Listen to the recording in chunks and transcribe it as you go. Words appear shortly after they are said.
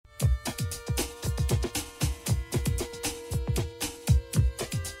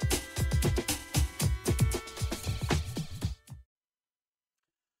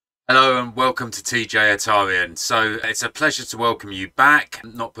and welcome to TJ Atarian. So it's a pleasure to welcome you back.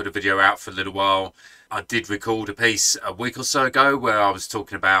 Not put a video out for a little while. I did record a piece a week or so ago where I was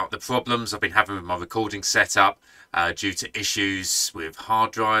talking about the problems I've been having with my recording setup due to issues with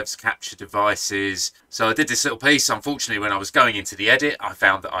hard drives, capture devices. So I did this little piece. Unfortunately, when I was going into the edit, I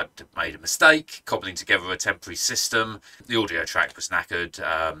found that I'd made a mistake cobbling together a temporary system. The audio track was knackered,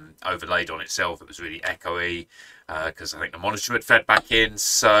 overlaid on itself. It was really echoey because I think the monitor had fed back in.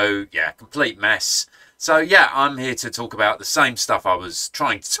 So yeah, complete mess. So yeah, I'm here to talk about the same stuff I was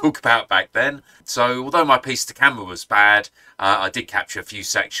trying to talk about back then. So although my piece to camera was bad, I did capture a few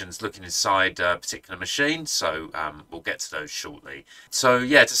sections looking inside a particular machine. So we'll get to those shortly. So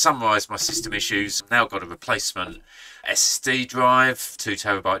yeah, to summarise my system issues, I've now got a replacement SSD drive,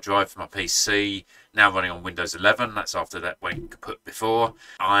 2TB drive for my PC. Now running on Windows 11, that's after that went kaput before.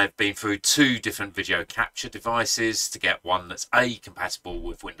 I've been through 2 different video capture devices to get one that's A, compatible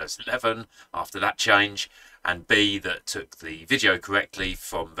with Windows 11 after that change, and B, that took the video correctly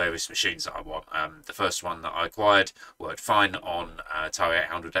from various machines that I want. The first one that I acquired worked fine on Atari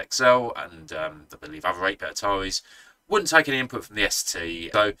 800XL and I believe other 8-bit Ataris. Wouldn't take any input from the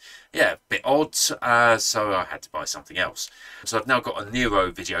ST, so yeah, a bit odd, so I had to buy something else. So I've now got a Nero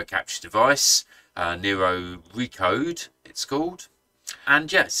video capture device, Nero Recode it's called,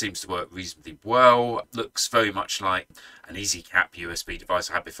 and yeah, it seems to work reasonably well. Looks very much like an EasyCap USB device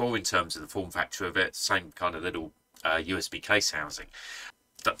I had before in terms of the form factor of it, same kind of little USB case housing.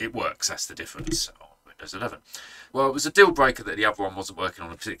 It works, that's the difference on Windows 11. Well, it was a deal breaker that the other one wasn't working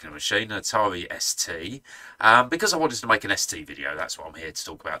on a particular machine, an Atari ST. Because I wanted to make an ST video, that's what I'm here to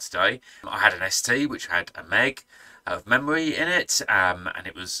talk about today. I had an ST which had a meg of memory in it, and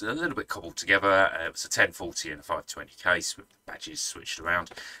it was a little bit cobbled together. It was a 1040 and a 520 case with badges switched around.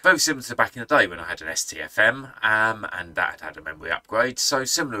 Very similar to back in the day when I had an STFM, and that had a memory upgrade. So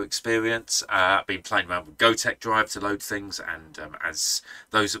similar experience. I've been playing around with GoTech Drive to load things, and as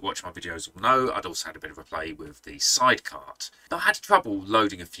those that watch my videos will know, I'd also had a bit of a play with the sidecart. I had trouble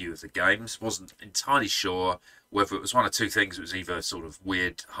loading a few of the games, wasn't entirely sure whether it was one or two things. It was either sort of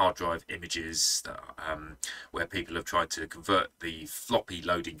weird hard drive images that, where people have tried to convert the floppy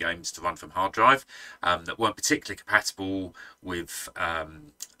loading games to run from hard drive that weren't particularly compatible with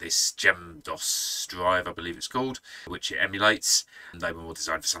this GemDOS drive, I believe it's called, which it emulates. And they were more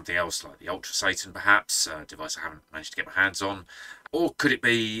designed for something else, like the Ultra Satan perhaps, a device I haven't managed to get my hands on. Or could it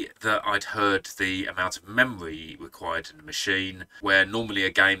be that I'd heard the amount of memory required in the machine, where normally a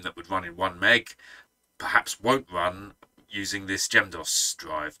game that would run in 1 meg perhaps won't run using this GemDOS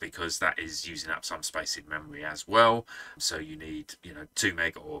drive, because that is using up some space in memory as well. So you need, 2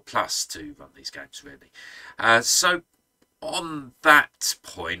 meg or plus to run these games really. So on that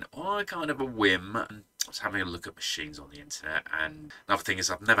point, on kind of a whim, I was having a look at machines on the internet, and another thing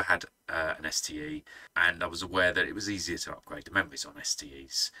is I've never had an STE, and I was aware that it was easier to upgrade the memories on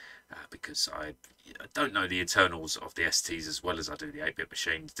STEs because I don't know the internals of the STs as well as I do the 8-bit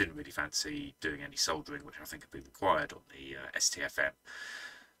machines. Didn't really fancy doing any soldering, which I think would be required on the STFM.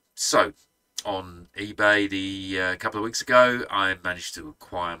 So on eBay a couple of weeks ago, I managed to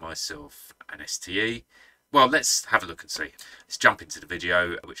acquire myself an STE. Well, let's have a look and see. Let's jump into the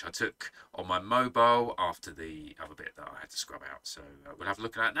video, which I took on my mobile after the other bit that I had to scrub out. So we'll have a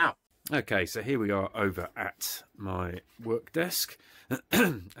look at that now. Okay, so here we are over at my work desk,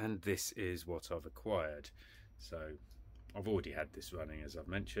 and this is what I've acquired. So I've already had this running, as I've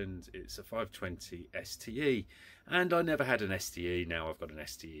mentioned. It's a 520 STE, and I never had an STE. Now I've got an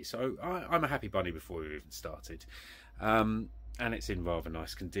STE, so I'm a happy bunny before we even started. And it's in rather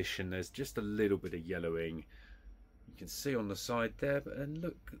nice condition. There's just a little bit of yellowing you can see on the side there, but then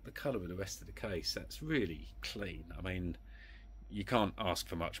look at the colour of the rest of the case. That's really clean. I mean, you can't ask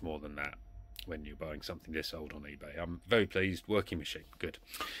for much more than that when you're buying something this old on eBay. I'm very pleased. Working machine, good.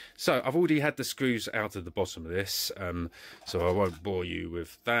 So I've already had the screws out of the bottom of this, so I won't bore you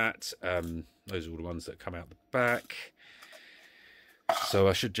with that. Those are all the ones that come out the back. So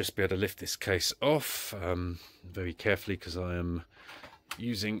I should just be able to lift this case off very carefully, because I am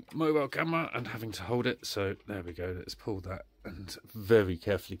using mobile camera and having to hold it. So there we go. Let's pull that and very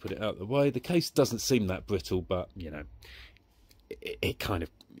carefully put it out of the way. The case doesn't seem that brittle, but it kind of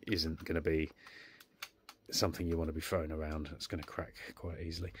isn't going to be something you want to be throwing around. It's going to crack quite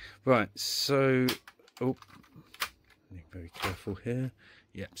easily. Right, so very careful here.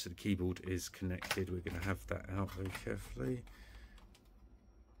 Yep, so the keyboard is connected. We're going to have that out very carefully.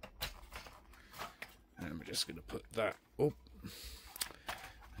 And we're just going to put that up.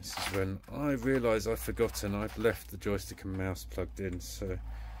 This is when I realise I've forgotten I've left the joystick and mouse plugged in, so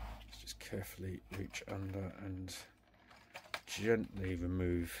let's just carefully reach under and gently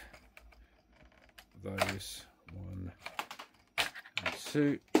remove those, 1 and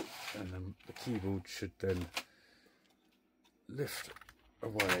 2, and then the keyboard should then lift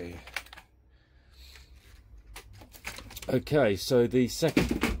away. Okay, so the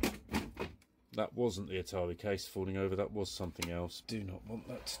second, that wasn't the Atari case falling over, that was something else. Do not want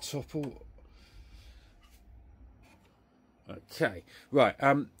that to topple. Okay, right,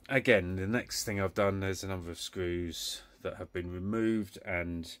 again, the next thing I've done, there's a number of screws that have been removed,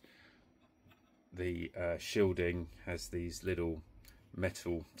 and the shielding has these little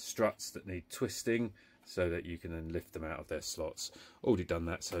metal struts that need twisting so that you can then lift them out of their slots. Already done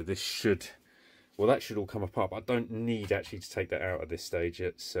that, so this should, well, that should all come apart. I don't need actually to take that out at this stage.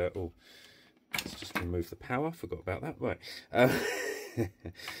 It's all, let's just remove the power, forgot about that, right.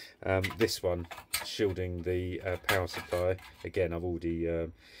 This one, shielding the power supply, again, I've already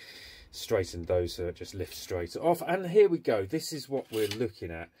straightened those so it just lifts straight off. And here we go, this is what we're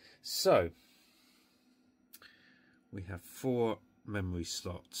looking at. So we have 4 memory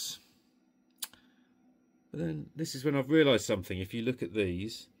slots, but then this is when I've realised something. If you look at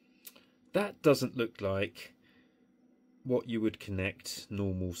these, that doesn't look like what you would connect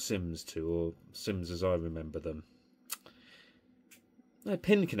normal Sims to, or Sims as I remember them. They're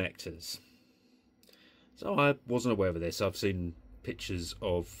pin connectors. So I wasn't aware of this. I've seen pictures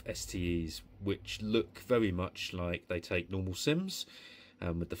of STEs which look very much like they take normal Sims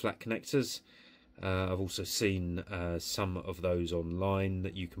with the flat connectors. I've also seen some of those online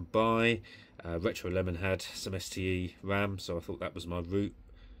that you can buy. Retro Lemon had some STE RAM, so I thought that was my route,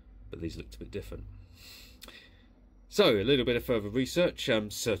 but these looked a bit different. So a little bit of further research.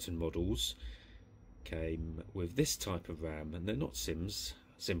 Certain models came with this type of RAM, and they're not sim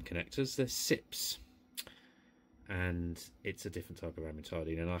connectors, they're SIPs, and it's a different type of RAM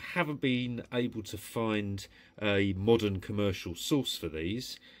entirely. And I haven't been able to find a modern commercial source for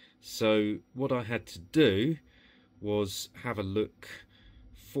these, so what I had to do was have a look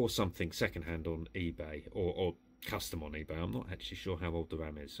for something secondhand on eBay, or custom on eBay. I'm not actually sure how old the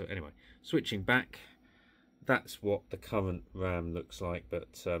RAM is. So anyway, switching back, that's what the current RAM looks like, but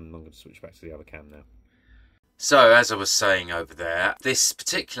I'm going to switch back to the other cam now. So as I was saying over there, this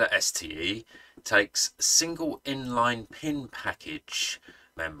particular STE takes single inline pin package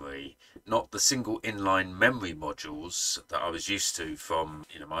memory, not the single inline memory modules that I was used to from,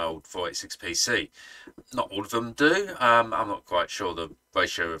 you know, my old 486 PC. Not all of them do. I'm not quite sure the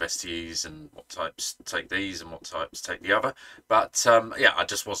ratio of STEs and what types take these and what types take the other, but yeah, I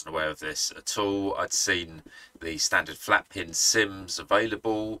just wasn't aware of this at all. I'd seen the standard flat pin Sims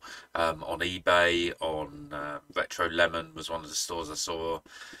available on eBay, on Retro Lemon was one of the stores I saw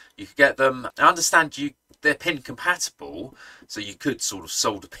you could get them. I understand they're pin compatible, so you could sort of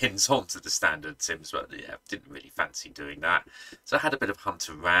solder pins onto the standard Sims, but yeah, didn't really fancy doing that. So I had a bit of hunt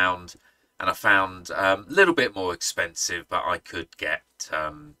around, and I found a little bit more expensive, but I could get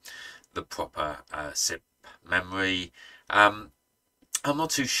the proper SIP memory. I'm not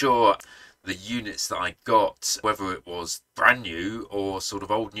too sure the units that I got, whether it was brand new or sort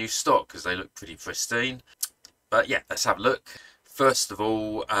of old new stock, because they look pretty pristine. But yeah, let's have a look. First of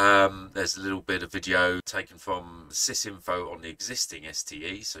all, there's a little bit of video taken from sysinfo on the existing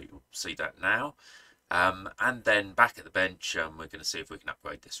STE, so you'll see that now. And then back at the bench, we're going to see if we can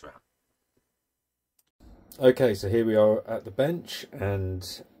upgrade this RAM. Okay, so here we are at the bench,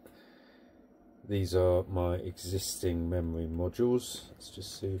 and these are my existing memory modules. Let's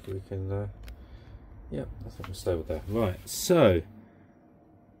just see if we can, yeah, I think we'll stay with that. Right, so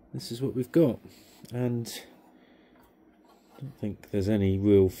this is what we've got, and I don't think there's any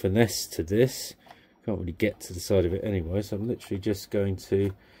real finesse to this. Can't really get to the side of it anyway, so I'm literally just going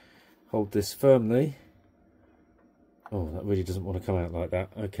to hold this firmly. Oh, that really doesn't want to come out like that.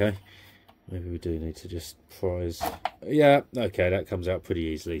 Okay, maybe we do need to just prise. Yeah, okay, that comes out pretty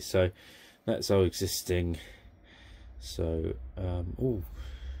easily. So that's our existing. So oh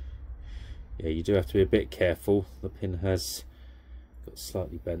yeah, you do have to be a bit careful. The pin has got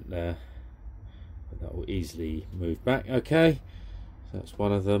slightly bent there, but that will easily move back. Okay, so that's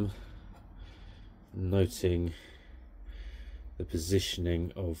one of them. Noting the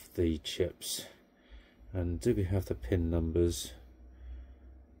positioning of the chips. And do we have the pin numbers?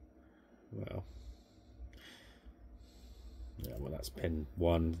 Well, yeah, well, that's pin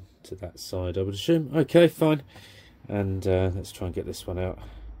 1 to that side, I would assume. Okay, fine. And let's try and get this one out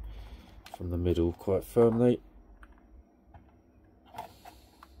from the middle quite firmly. A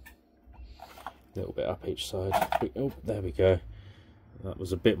little bit up each side. Oh, there we go. That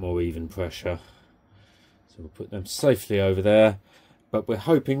was a bit more even pressure. So we'll put them safely over there. But we're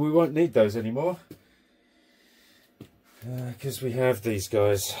hoping we won't need those anymore, because we have these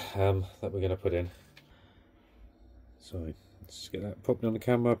guys that we're going to put in. Sorry, let's get that properly on the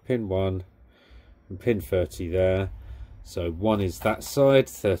camera. Pin 1 and pin 30 there. So 1 is that side,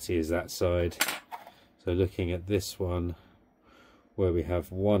 30 is that side. So looking at this one where we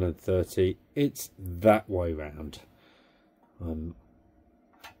have 1 and 30, it's that way round. I'm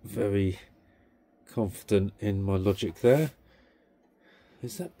very confident in my logic there.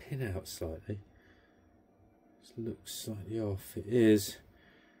 Is that pin out slightly? It looks slightly off. It is.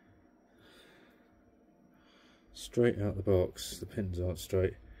 Straight out the box. The pins aren't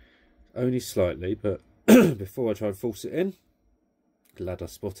straight. Only slightly, but before I try and force it in, glad I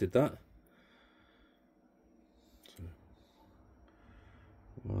spotted that. So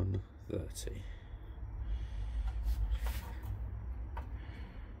 130.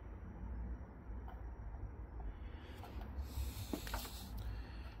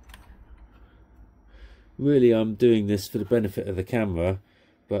 Really, I'm doing this for the benefit of the camera,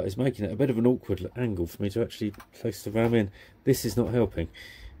 but it's making it a bit of an awkward angle for me to actually place the RAM in. This is not helping.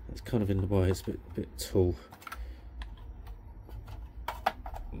 It's kind of in the way. It's a bit tall.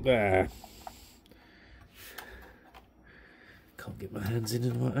 There. Can't get my hands in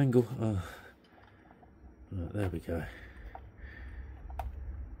the right angle. Oh. Right, there we go.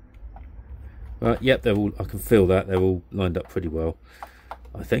 Right, yep, they're all. I can feel that they're all lined up pretty well,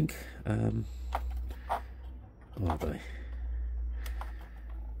 I think. Are they?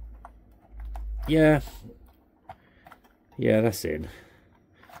 Yeah, that's in.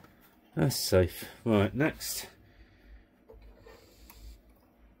 That's safe. Right, next.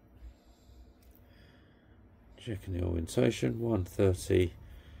 Checking the orientation. 130.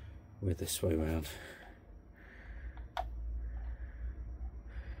 We're this way round.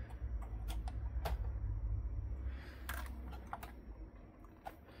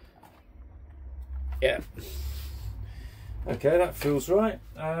 Yeah. Okay, that feels right.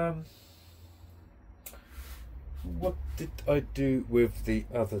 What did I do with the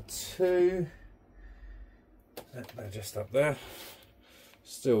other two? They're just up there.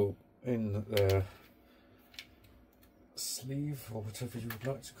 Still in their sleeve, or whatever you would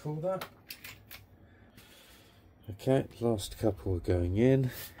like to call that. Okay, last couple are going in.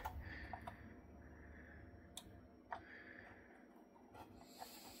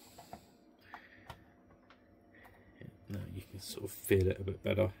 Now you can sort of feel it a bit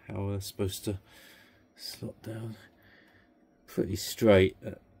better, how they're supposed to slot down. Pretty straight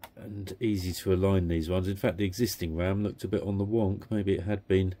and easy to align these ones. In fact, the existing RAM looked a bit on the wonk. Maybe it had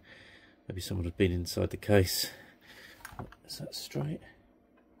been, maybe someone had been inside the case. Is that straight?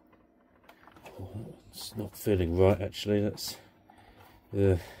 Oh, it's not feeling right actually. That's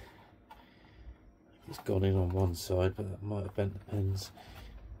it's gone in on one side, but that might have bent the pins.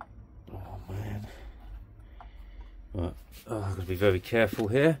 Oh man. Right, I've got to be very careful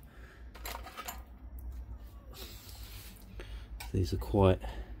here. These are quite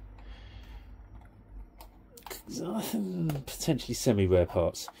potentially semi-rare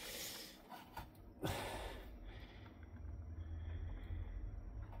parts.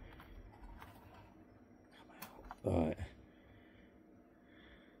 Right.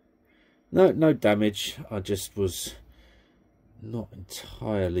 No damage. I just was not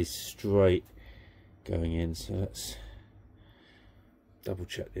entirely straight going in, so let's double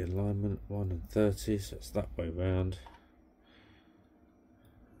check the alignment. 1 and 30, so it's that way round.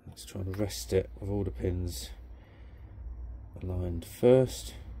 Let's try and rest it with all the pins aligned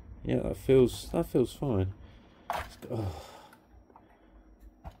first. Yeah, that feels fine. Oh.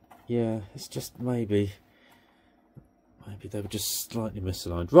 Yeah, it's just maybe they were just slightly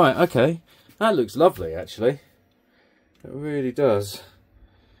misaligned. Right, okay, that looks lovely actually. It really does.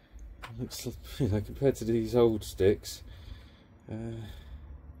 It looks, you know, compared to these old sticks.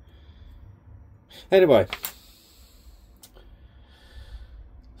 Anyway,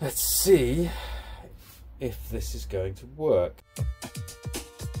 let's see if this is going to work.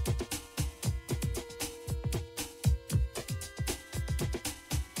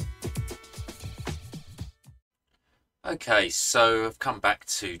 Okay, so I've come back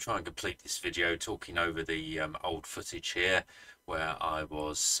to try and complete this video talking over the old footage here where I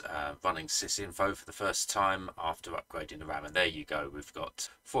was running sysinfo for the first time after upgrading the RAM, and there you go, we've got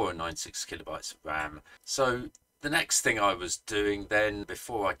 496 kilobytes of RAM. So the next thing I was doing then,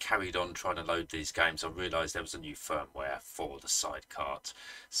 before I carried on trying to load these games, I realised there was a new firmware for the sidecart.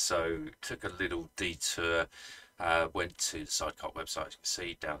 So took a little detour, went to the sidecart website, as you can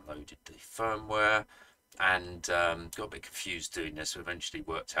see, downloaded the firmware, and got a bit confused doing this. So eventually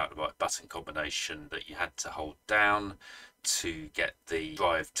worked out the right button combination that you had to hold down to get the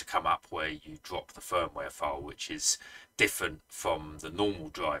drive to come up where you drop the firmware file, which is different from the normal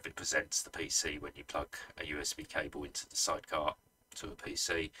drive it presents the PC when you plug a USB cable into the sidecar to a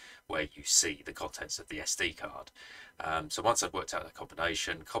PC, where you see the contents of the SD card. So once I've worked out that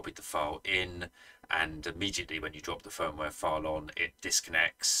combination, copied the file in, and immediately when you drop the firmware file on, it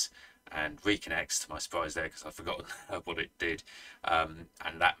disconnects and reconnects, to my surprise there, because I've forgotten what it did, and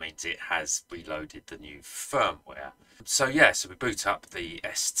that means it has reloaded the new firmware. So yeah, so we boot up the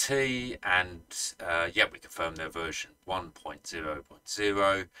ST, and yeah, we confirm their version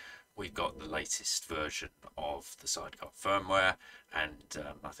 1.0.0. We've got the latest version of the sidecar firmware, and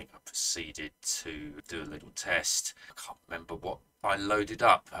I think I proceeded to do a little test. I can't remember what I loaded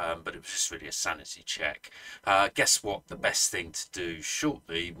up, but it was just really a sanity check. Guess what the best thing to do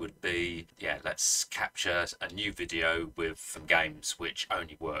shortly would be, yeah, let's capture a new video with some games which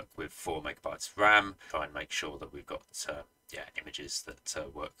only work with 4 megabytes of RAM. Try and make sure that we've got yeah, images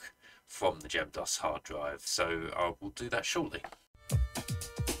that work from the GemDOS hard drive. So I will do that shortly.